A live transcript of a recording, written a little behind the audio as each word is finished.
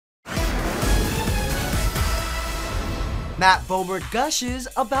Matt Bomer gushes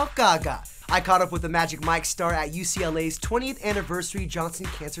about Gaga. I caught up with the Magic Mike star at UCLA's 20th anniversary Johnson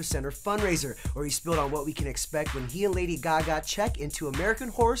Cancer Center fundraiser, where he spilled on what we can expect when he and Lady Gaga check into American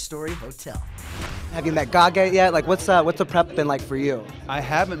Horror Story Hotel. Have you met Gaga yet? Like, what's the prep been like for you? I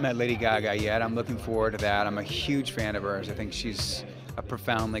haven't met Lady Gaga yet. I'm looking forward to that. I'm a huge fan of hers. I think she's a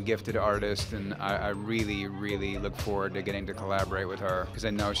profoundly gifted artist, and I really, really look forward to getting to collaborate with her because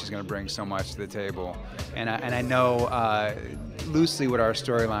I know she's going to bring so much to the table. And I know loosely what our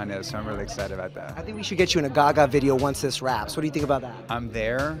storyline is, so I'm really excited about that. I think we should get you in a Gaga video once this wraps. What do you think about that? I'm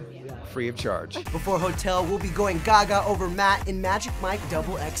there, free of charge. Before Hotel, we'll be going Gaga over Matt in Magic Mike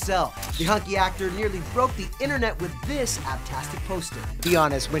XXL. The hunky actor nearly broke the internet with this abtastic poster. Be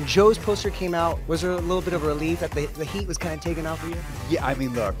honest, when Joe's poster came out, was there a little bit of relief that the heat was kind of taken off of you? Yeah, I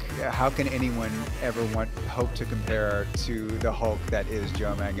mean, look, how can anyone ever hope to compare to the Hulk that is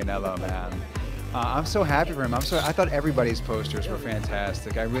Joe Manganiello, man? I'm so happy for him. I thought everybody's posters were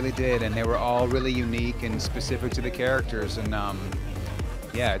fantastic. I really did, and they were all really unique and specific to the characters. And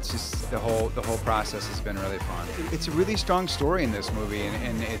yeah, it's just the whole process has been really fun. It's a really strong story in this movie,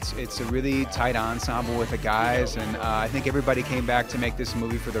 and it's a really tight ensemble with the guys. And I think everybody came back to make this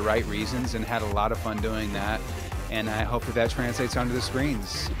movie for the right reasons and had a lot of fun doing that. And I hope that translates onto the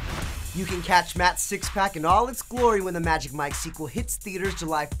screens. You can catch Matt's six-pack in all its glory when the Magic Mike sequel hits theaters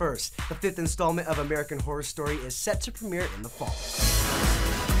July 1st. The 5th installment of American Horror Story is set to premiere in the fall.